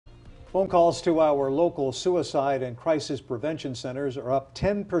Phone calls to our local suicide and crisis prevention centers are up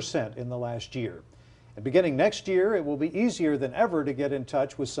 10% in the last year. And beginning next year, it will be easier than ever to get in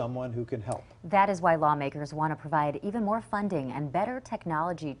touch with someone who can help. That is why lawmakers want to provide even more funding and better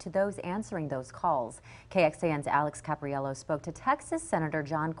technology to those answering those calls. KXAN's Alex Caprariello spoke to Texas Senator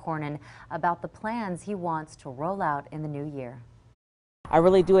John Cornyn about the plans he wants to roll out in the new year. I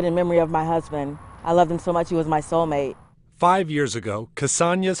really do it in memory of my husband. I loved him so much, he was my soulmate. 5 years ago,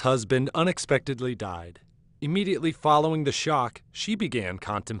 Cassania's husband unexpectedly died. Immediately following the shock, she began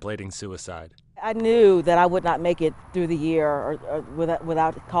contemplating suicide. I knew that I would not make it through the year or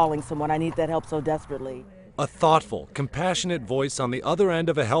without calling someone. I need that help so desperately. A thoughtful, compassionate voice on the other end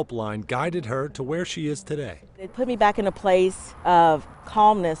of a helpline guided her to where she is today. It put me back in a place of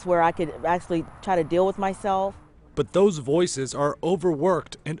calmness where I could actually try to deal with myself. But those voices are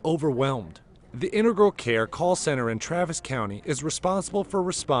overworked and overwhelmed. The Integral Care Call Center in Travis County is responsible for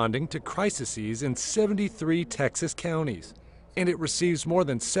responding to crises in 73 Texas counties, and it receives more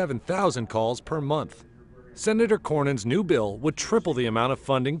than 7,000 calls per month. Senator Cornyn's new bill would triple the amount of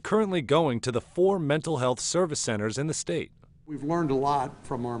funding currently going to the 4 mental health service centers in the state. We've learned a lot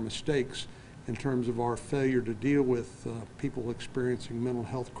from our mistakes in terms of our failure to deal with people experiencing mental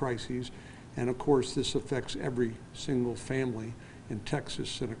health crises, and of course this affects every single family in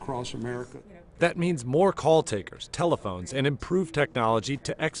Texas and across America. That means more call takers, telephones, and improved technology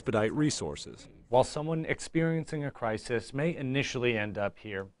to expedite resources. While someone experiencing a crisis may initially end up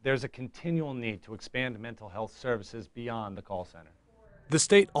here, there's a continual need to expand mental health services beyond the call center. The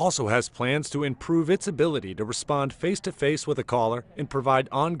state also has plans to improve its ability to respond face-to-face with a caller and provide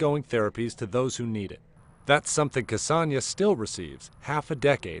ongoing therapies to those who need it. That's something Cassania still receives half a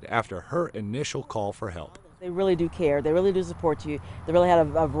decade after her initial call for help. They really do care. They really do support you. They really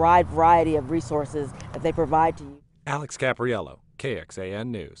have a wide variety of resources that they provide to you. Alex Caprariello, KXAN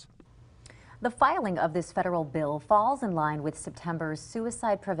News. The filing of this federal bill falls in line with September's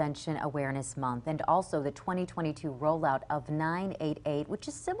Suicide Prevention Awareness Month and also the 2022 rollout of 988, which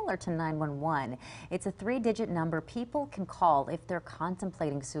is similar to 911. It's a 3-digit number people can call if they're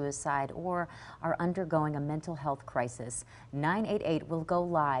contemplating suicide or are undergoing a mental health crisis. 988 will go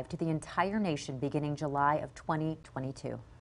live to the entire nation beginning July of 2022.